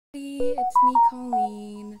it's me,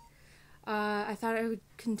 Colleen. I thought I would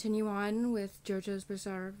continue on with JoJo's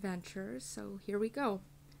Bizarre Adventures, so here we go.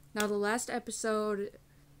 Now, the last episode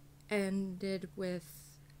ended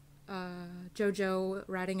with JoJo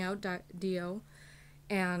ratting out Dio,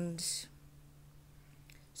 and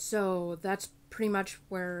so that's pretty much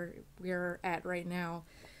where we're at right now.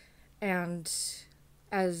 And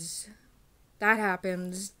as that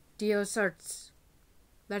happens, Dio starts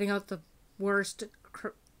letting out the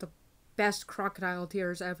best crocodile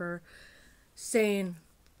tears ever, saying,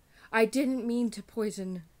 "I didn't mean to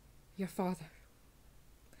poison your father."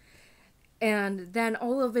 And then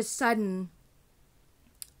all of a sudden,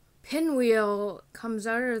 Pinwheel comes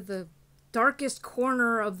out of the darkest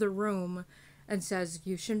corner of the room and says,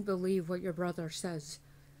 "You shouldn't believe what your brother says.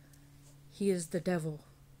 He is the devil."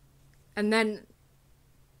 And then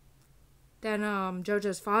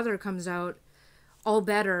JoJo's father comes out, all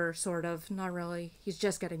better, sort of. Not really. He's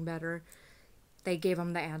just getting better. They gave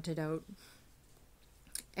him the antidote.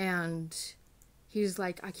 And he's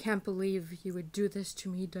like, "I can't believe you would do this to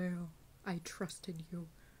me, Dio. I trusted you."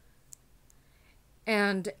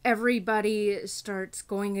 And everybody starts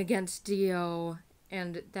going against Dio,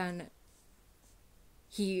 and then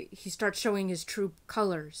he starts showing his true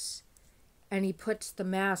colors, and he puts the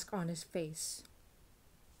mask on his face.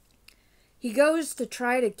 He goes to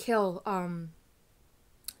try to kill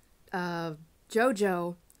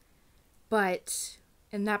JoJo, but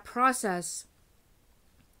in that process,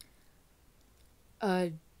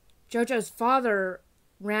 JoJo's father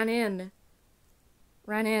ran in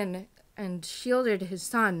and shielded his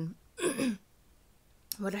son.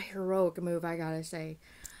 What a heroic move, I gotta say.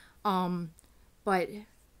 But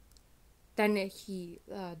then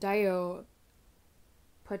Dio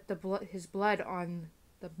put his blood on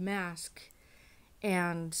the mask,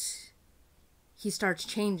 and he starts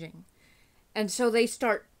changing. And so they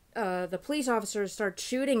start, the police officers start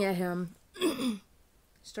shooting at him, and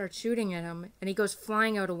he goes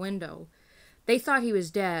flying out a window. They thought he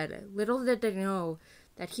was dead. Little did they know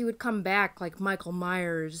that he would come back like Michael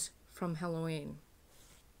Myers from Halloween.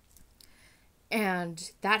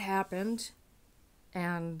 And that happened,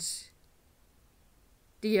 and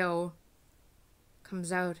Dio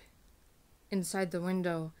comes out inside the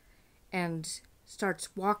window and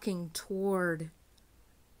starts walking toward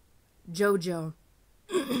JoJo.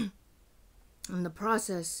 In the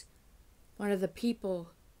process, one of the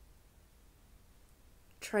people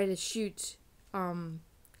tried to shoot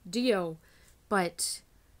Dio, but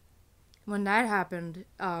when that happened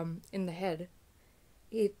in the head,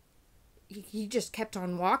 he just kept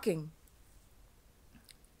on walking.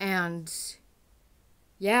 And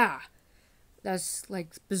yeah, that's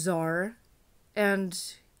like bizarre. And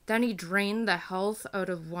then he drained the health out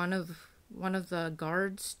of one of the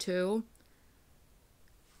guards too.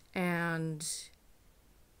 And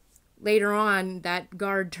later on, that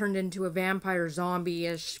guard turned into a vampire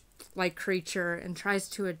zombie-ish like creature and tries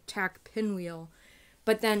to attack Pinwheel.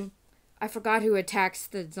 But then I forgot who attacks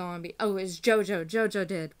the zombie. Oh, it's JoJo. JoJo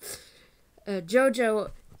did.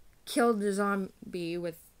 JoJo killed the zombie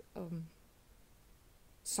with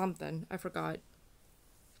something. I forgot.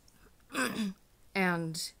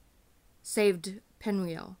 And saved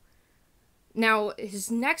Pinwheel. Now,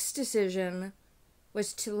 his next decision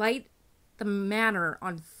was to light the manor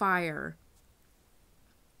on fire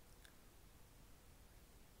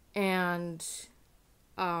and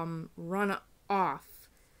run off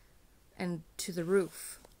and to the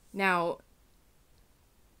roof. Now,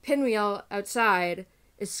 Pinwheel outside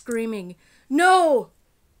is screaming, "No!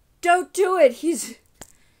 Don't do it! He's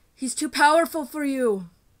too powerful for you."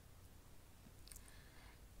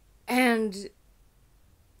 And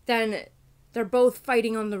then they're both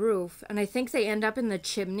fighting on the roof, and I think they end up in the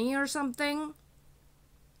chimney or something,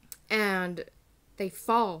 and they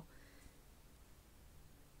fall.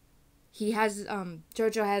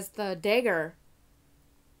 JoJo has the dagger,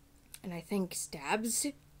 and I think stabs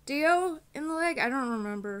Dio in the leg. I don't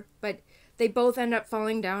remember, but they both end up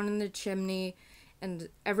falling down in the chimney, and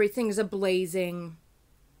everything's ablazing.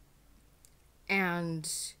 And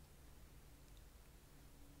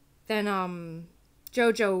then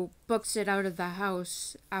JoJo books it out of the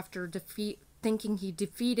house after thinking he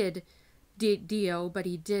defeated Dio, but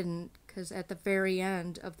he didn't, because at the very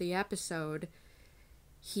end of the episode,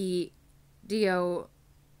 Dio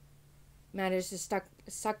managed to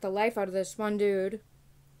suck the life out of this one dude.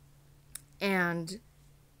 And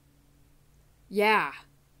yeah,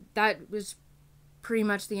 that was pretty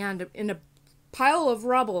much the end. In a pile of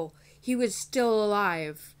rubble, he was still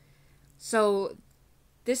alive. So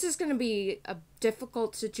this is going to be a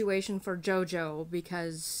difficult situation for JoJo,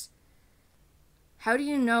 because How do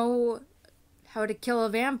you know how to kill a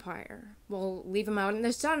vampire? Well, leave him out in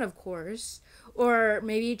the sun, of course. Or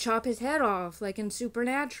maybe chop his head off, like in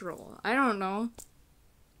Supernatural. I don't know.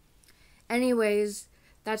 Anyways,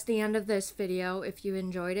 that's the end of this video. If you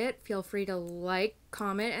enjoyed it, feel free to like,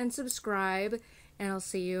 comment, and subscribe. And I'll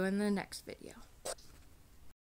see you in the next video.